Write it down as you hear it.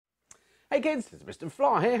Hey kids, it's Mr.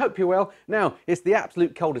 Fly here, hope you're well. Now, it's the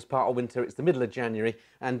absolute coldest part of winter, it's the middle of January,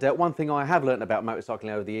 and one thing I have learnt about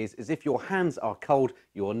motorcycling over the years is if your hands are cold,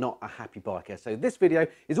 you're not a happy biker. So this video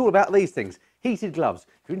is all about these things, heated gloves.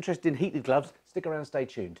 If you're interested in heated gloves, stick around and stay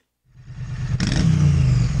tuned.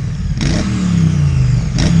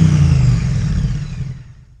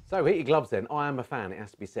 So heated gloves then, I am a fan, it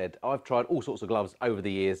has to be said. I've tried all sorts of gloves over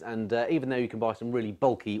the years, and even though you can buy some really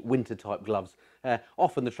bulky winter type gloves,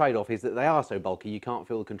 often the trade-off is that they are so bulky you can't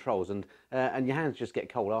feel the controls, and your hands just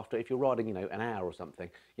get cold after. If you're riding, you know, an hour or something,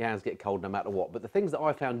 your hands get cold no matter what. But the things that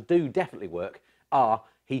I found do definitely work are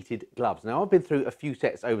heated gloves. Now, I've been through a few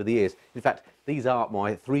sets over the years. In fact, these are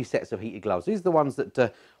my 3 sets of heated gloves. These are the ones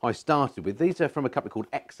that I started with. These are from a company called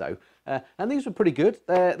Exo, and these were pretty good.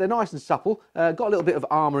 They're nice and supple, got a little bit of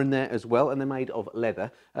armour in there as well, and they're made of leather.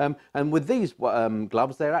 And with these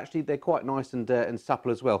gloves, they're quite nice and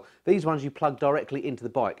supple as well. These ones you plug directly into the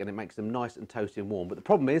bike, and it makes them nice and toasty and warm. But the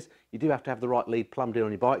problem is, you do have to have the right lead plumbed in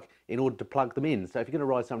on your bike in order to plug them in. So if you're going to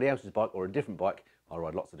ride somebody else's bike or a different bike, I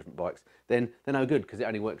ride lots of different bikes, then they're no good because it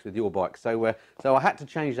only works with your bike. So I had to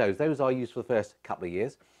change those. Those I used for the first couple of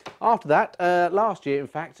years. After that, last year, in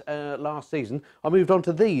fact, last season, I moved on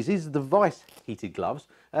to these. These are the Vice heated gloves.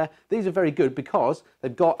 These are very good because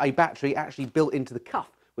they've got a battery actually built into the cuff,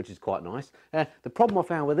 which is quite nice. The problem I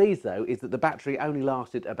found with these, though, is that the battery only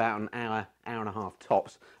lasted about an hour, hour and a half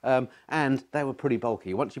tops, and they were pretty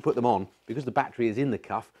bulky. Once you put them on, because the battery is in the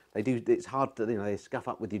cuff, it's hard to, they scuff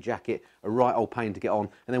up with your jacket, a right old pain to get on.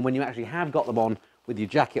 And then when you actually have got them on with your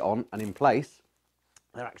jacket on and in place,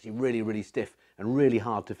 they're actually really, really stiff and really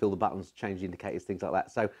hard to fill the buttons, change the indicators, things like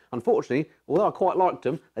that. So unfortunately, although I quite liked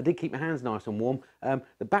them, they did keep my hands nice and warm.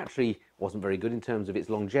 The battery wasn't very good in terms of its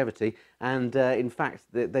longevity, and in fact,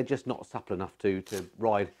 they're just not supple enough to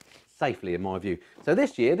ride safely, in my view. So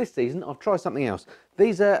this season, I've tried something else.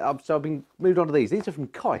 These are, so I've been moved on to these. These are from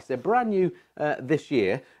Keis. They're brand new this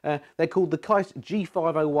year. They're called the Keis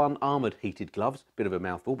G501 armoured heated gloves. Bit of a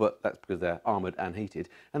mouthful, but that's because they're armoured and heated.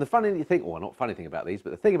 And the funny thing, well, not funny thing about these, but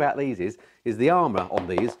the thing about these is the armour on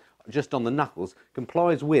these, just on the knuckles,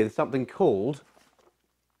 complies with something called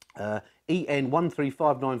EN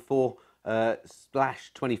 13594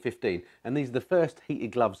 /2015, and these are the first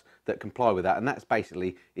heated gloves that comply with that, and that's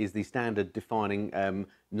basically is the standard defining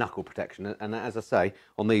knuckle protection. And as I say,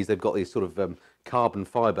 on these they've got these sort of carbon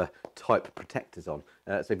fibre type protectors on,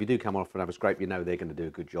 so if you do come off and have a scrape, you know they're going to do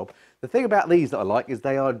a good job. The thing about these that I like is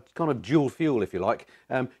they are kind of dual fuel, if you like.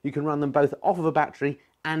 You can run them both off of a battery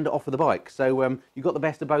and off of the bike, so you've got the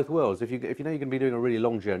best of both worlds. If you know you're going to be doing a really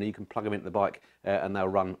long journey, you can plug them into the bike and they'll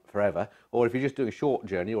run forever. Or if you're just doing a short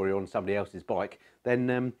journey or you're on somebody else's bike,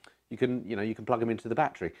 then you can plug them into the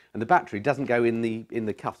battery. And the battery doesn't go in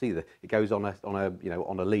the cuffs either. It goes on a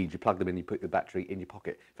lead. You plug them in, you put the battery in your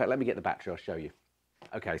pocket. In fact, let me get the battery. I'll show you.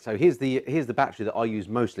 Okay, so here's the battery that I use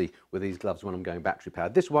mostly with these gloves when I'm going battery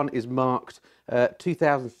powered. This one is marked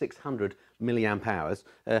 2,600 milliamp hours,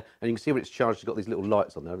 and you can see when it's charged, it's got these little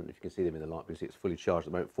lights on there. I don't know if you can see them in the light, but you can see it's fully charged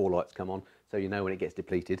at the moment. 4 lights come on, so you know when it gets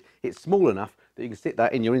depleted. It's small enough that you can stick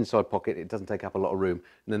that in your inside pocket. It doesn't take up a lot of room.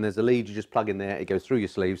 And then there's a lead you just plug in there. It goes through your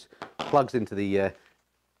sleeves, plugs into the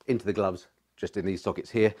gloves, just in these sockets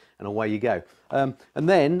here, and away you go. And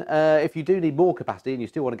then if you do need more capacity and you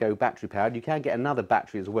still want to go battery powered, you can get another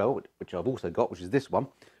battery as well, which I've also got, which is this one.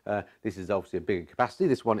 This is obviously a bigger capacity.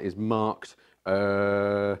 This one is marked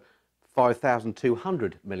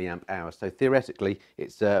 5,200 milliamp hours, so theoretically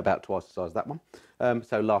it's about twice the size of that one,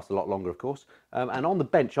 so it lasts a lot longer, of course. And on the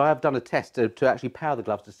bench I have done a test to actually power the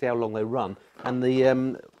gloves to see how long they run,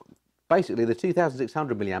 and basically the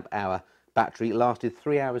 2,600 milliamp hour battery lasted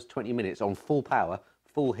 3 hours 20 minutes on full power,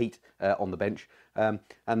 full heat on the bench, and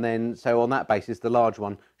then so on that basis the large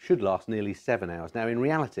one should last nearly 7 hours. Now in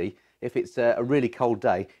reality, if it's a really cold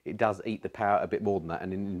day, it does eat the power a bit more than that,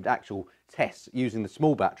 and in actual tests using the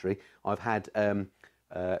small battery, I've had with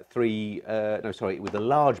the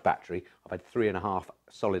large battery, I've had 3.5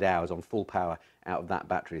 solid hours on full power out of that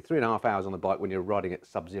battery. 3.5 hours on the bike when you're riding at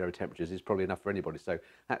sub-zero temperatures is probably enough for anybody, so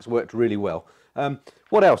that's worked really well.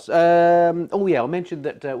 What else? Oh yeah, I mentioned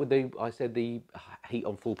that I said the heat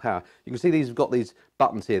on full power. You can see these have got these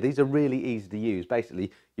buttons here. These are really easy to use. Basically,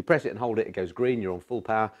 you press it and hold it, it goes green, you're on full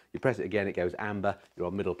power. You press it again, it goes amber, you're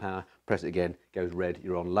on middle power. Press it again, it goes red,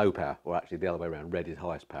 you're on low power. Or actually the other way around, red is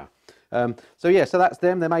highest power. So yeah, so that's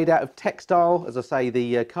them. They're made out of textile, as I say,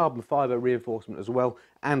 the carbon fibre reinforcement as well,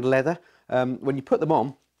 and leather. When you put them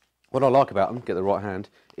on, what I like about them, get the right hand,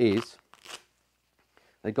 is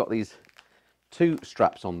they've got these 2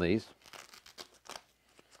 straps on these.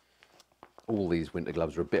 all these winter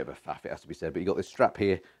gloves are a bit of a faff, it has to be said, but you've got this strap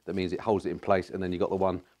here that means it holds it in place, and then you've got the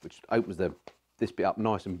one which opens this bit up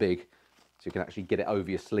nice and big, so you can actually get it over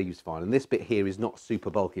your sleeves fine. And this bit here is not super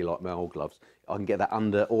bulky like my old gloves. I can get that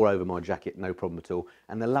under or over my jacket, no problem at all.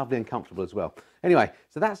 And they're lovely and comfortable as well. Anyway,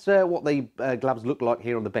 so that's what the gloves look like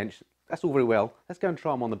here on the bench. That's all very well. Let's go and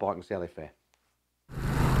try them on the bike and see how they fare.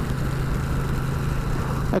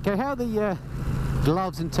 Okay, how are the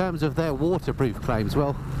gloves in terms of their waterproof claims?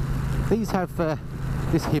 Well, these have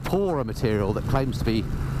this Hipora material that claims to be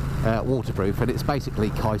waterproof, and it's basically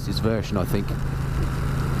Keis's version, I think,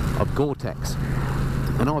 of Gore-Tex.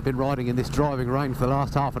 And I've been riding in this driving rain for the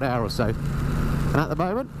last half an hour or so, and at the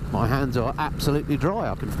moment my hands are absolutely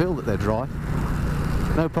dry. I can feel that they're dry,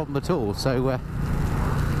 no problem at all. So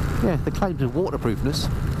yeah, the claims of waterproofness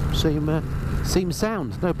seem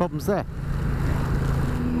sound, no problems there.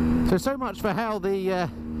 So much for how the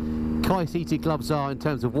Keis heated gloves are in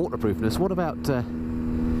terms of waterproofness. What about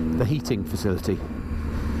the heating facility?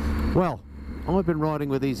 Well, I've been riding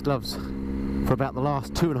with these gloves for about the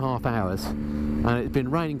last 2.5 hours, and it's been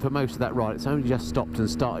raining for most of that ride. It's only just stopped and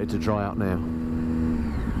started to dry out now.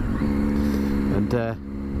 And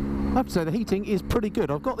I have to say the heating is pretty good.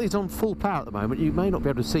 I've got these on full power at the moment. You may not be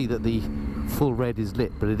able to see that the full red is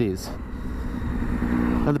lit, but it is.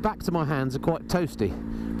 And the backs of my hands are quite toasty.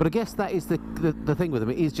 But I guess that is the thing with them.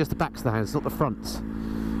 It is just the backs of the hands, not the fronts.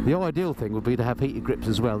 The ideal thing would be to have heated grips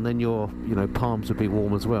as well, and then your palms would be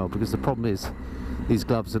warm as well. Because the problem is, these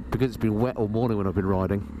gloves, because it's been wet all morning when I've been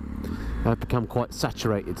riding, have become quite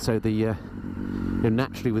saturated. So the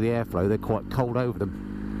naturally with the airflow, they're quite cold over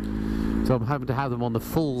them. So I'm having to have them on the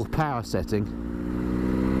full power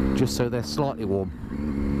setting, just so they're slightly warm.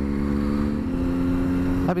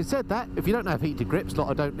 Having said that, if you don't have heated grips, like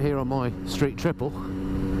I don't here on my Street Triple,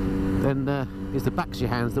 then it's the backs of your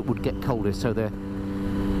hands that would get coldest, so they're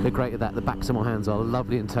great at that. The backs of my hands are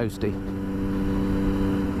lovely and toasty.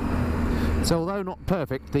 So although not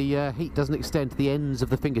perfect, the heat doesn't extend to the ends of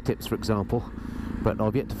the fingertips, for example, but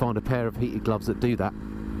I've yet to find a pair of heated gloves that do that.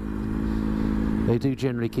 They do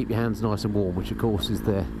generally keep your hands nice and warm, which of course is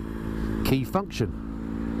their key function.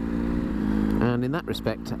 And in that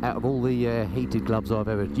respect, out of all the heated gloves I've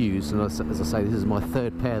ever used, and as I say, this is my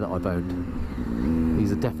 3rd pair that I've owned,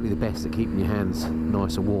 these are definitely the best at keeping your hands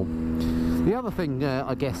nice and warm. The other thing,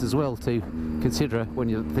 I guess, as well to consider when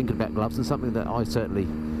you're thinking about gloves, and something that I certainly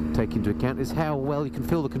take into account, is how well you can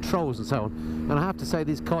feel the controls and so on. And I have to say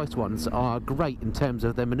these Keis ones are great in terms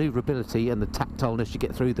of their manoeuvrability and the tactileness you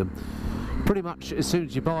get through them. Pretty much as soon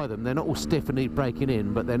as you buy them, they're not all stiff and need breaking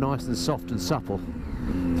in, but they're nice and soft and supple.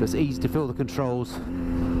 So it's easy to feel the controls,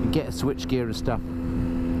 you get a switch gear and stuff.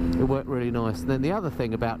 It worked really nice. And then the other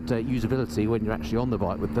thing about usability when you're actually on the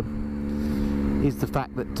bike with them is the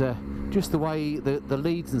fact that just the way the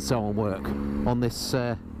leads and so on work on this,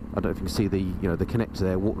 I don't know if you can see the the connector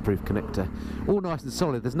there, waterproof connector, all nice and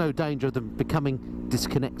solid. There's no danger of them becoming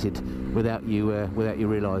disconnected without you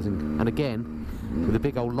realising. And again, with a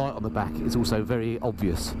big old light on the back, it's also very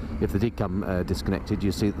obvious if they did come disconnected.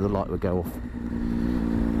 You see that the light would go off.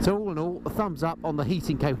 So all in all, a thumbs up on the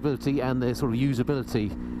heating capability and the sort of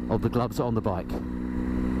usability of the gloves on the bike.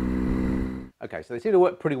 Okay, so they seem to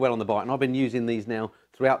work pretty well on the bike, and I've been using these now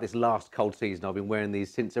throughout this last cold season. I've been wearing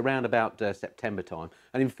these since around about September time,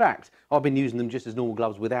 and in fact I've been using them just as normal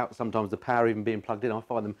gloves without sometimes the power even being plugged in. I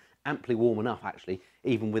find them amply warm enough actually,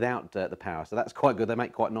 even without the power, so that's quite good. They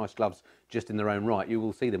make quite nice gloves just in their own right. You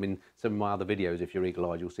will see them in some of my other videos. If you're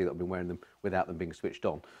eagle-eyed, you'll see that I've been wearing them without them being switched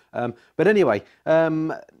on. But anyway,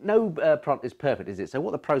 no product is perfect, is it? So what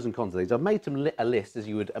are the pros and cons of these? I've made a list, as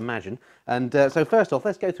you would imagine, and so first off,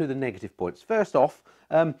 let's go through the negative points. First off,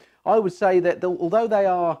 I would say that although they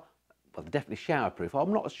are, well, they're definitely showerproof,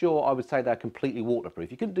 I'm not sure I would say they're completely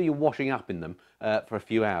waterproof. You can do your washing up in them for a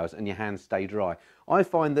few hours and your hands stay dry. I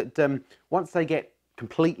find that once they get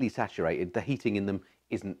completely saturated, the heating in them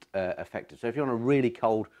isn't effective. So if you're on a really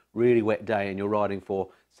cold, really wet day and you're riding for,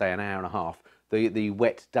 say, an hour and a half, the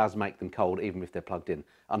wet does make them cold even if they're plugged in,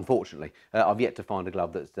 unfortunately. I've yet to find a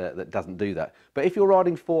glove that doesn't do that. But if you're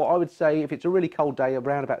riding for, I would say, if it's a really cold day,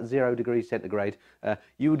 around about 0 degrees centigrade,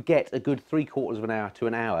 you would get a good 3/4 of an hour to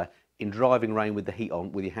an hour in driving rain with the heat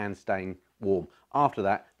on, with your hands staying warm. After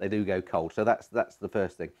that, they do go cold. So that's the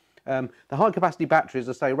first thing. The high capacity battery, as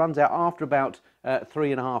I say, runs out after about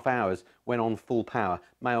 3.5 hours when on full power.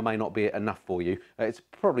 May or may not be enough for you. It's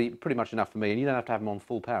probably pretty much enough for me, and you don't have to have them on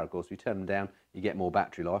full power, of course. If you turn them down, you get more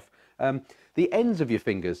battery life. The ends of your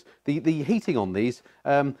fingers, the heating on these,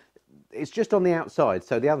 it's just on the outside.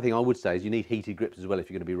 So the other thing I would say is you need heated grips as well if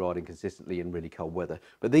you're going to be riding consistently in really cold weather.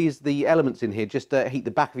 But the elements in here just heat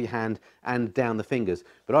the back of your hand and down the fingers.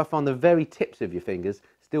 But I find the very tips of your fingers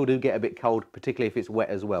still do get a bit cold, particularly if it's wet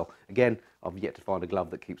as well. Again, I've yet to find a glove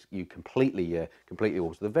that keeps you completely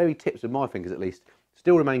warm. So the very tips of my fingers, at least,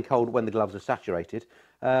 still remain cold when the gloves are saturated.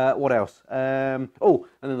 What else? Oh,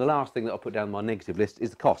 and then the last thing that I'll put down my negative list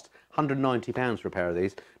is the cost. £190 for a pair of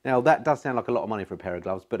these. Now, that does sound like a lot of money for a pair of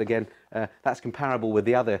gloves, but again, that's comparable with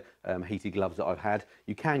the other heated gloves that I've had.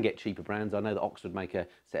 You can get cheaper brands. I know that Oxford make a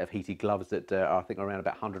set of heated gloves that are, I think, around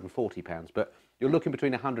about £140, but you're looking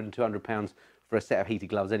between £100 and £200 for a set of heated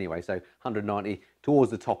gloves anyway, so 190 towards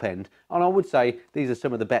the top end. And I would say these are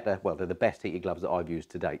some of the better, well, they're the best heated gloves that I've used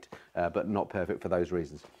to date, but not perfect for those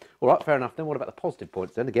reasons. All right, fair enough. Then what about the positive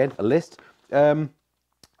points then? Again, a list.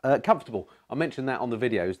 Comfortable. I mentioned that on the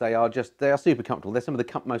videos. They are super comfortable. They're some of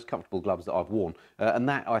the most comfortable gloves that I've worn, and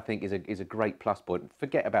that I think is a great plus point.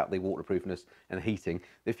 Forget about the waterproofness and heating.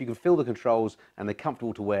 If you can feel the controls and they're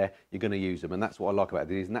comfortable to wear, you're going to use them, and that's what I like about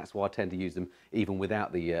these, and that's why I tend to use them even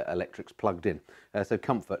without the electrics plugged in. So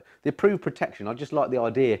comfort. The approved protection. I just like the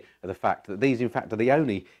idea of the fact that these, in fact, are the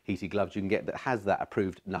only heated gloves you can get that has that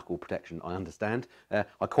approved knuckle protection. I understand.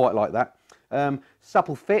 I quite like that.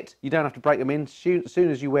 Supple fit, you don't have to break them in. As soon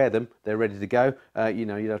as you wear them, they're ready to go. You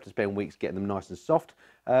know, you don't have to spend weeks getting them nice and soft.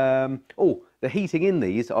 Oh, the heating in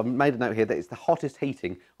these, I've made a note here that it's the hottest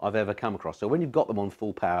heating I've ever come across. So when you've got them on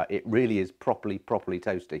full power, it really is properly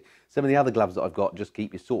toasty. Some of the other gloves that I've got just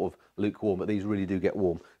keep you sort of lukewarm, but these really do get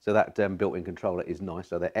warm. So that built-in controller is nice,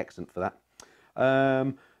 so they're excellent for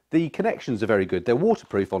that. The connections are very good. They're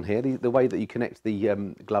waterproof on here, the way that you connect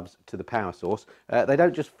the gloves to the power source. They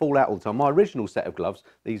don't just fall out all the time. My original set of gloves,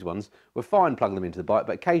 these ones, were fine plugging them into the bike,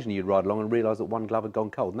 but occasionally you'd ride along and realise that one glove had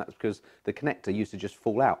gone cold, and that's because the connector used to just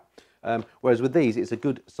fall out. Whereas with these, it's a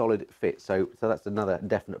good solid fit, so that's another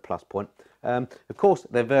definite plus point. Of course,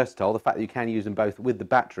 they're versatile, the fact that you can use them both with the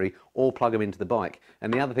battery or plug them into the bike.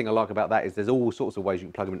 And the other thing I like about that is there's all sorts of ways you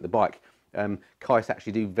can plug them into the bike. Keis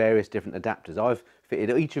actually do various different adapters. I've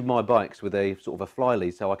fitted each of my bikes with a sort of a fly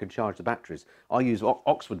lead so I can charge the batteries. I use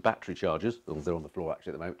Oxford battery chargers. Oh, they're on the floor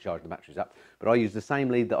actually at the moment, charging the batteries up. But I use the same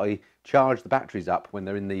lead that I charge the batteries up when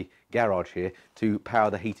they're in the garage here to power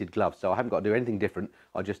the heated gloves. So I haven't got to do anything different.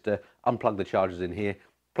 I just unplug the chargers in here,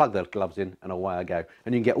 plug the gloves in, and away I go.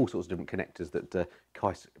 And you can get all sorts of different connectors that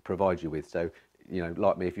Keis provides you with. So, you know,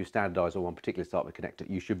 like me, if you standardise on one particular type of connector,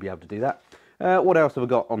 you should be able to do that. What else have I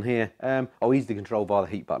got on here? Oh, easy control via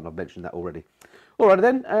the heat button. I've mentioned that already. All right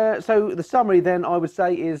then, so the summary then I would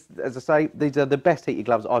say is, as I say, these are the best heated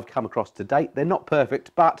gloves I've come across to date. They're not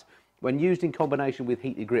perfect, but when used in combination with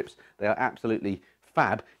heated grips, they are absolutely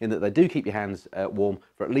fab in that they do keep your hands warm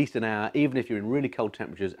for at least an hour, even if you're in really cold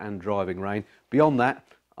temperatures and driving rain. Beyond that,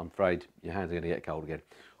 I'm afraid your hands are going to get cold again.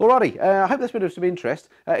 Alrighty, I hope that's been of some interest.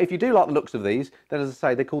 If you do like the looks of these, then as I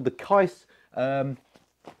say, they're called the Keis,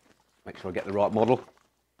 make sure I get the right model,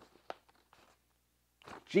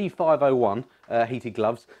 G501 heated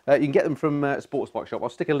gloves. You can get them from Sports Bike Shop. I'll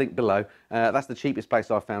stick a link below. That's the cheapest place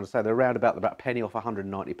I've found. So they're around about a penny off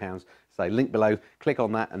 £190. So link below, click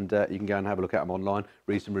on that, and you can go and have a look at them online,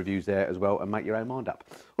 read some reviews there as well, and make your own mind up.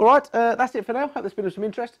 All right, that's it for now. Hope that's been of some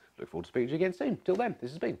interest. Look forward to speaking to you again soon. Till then, this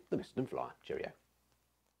has been the Mr. Flyer. Cheerio.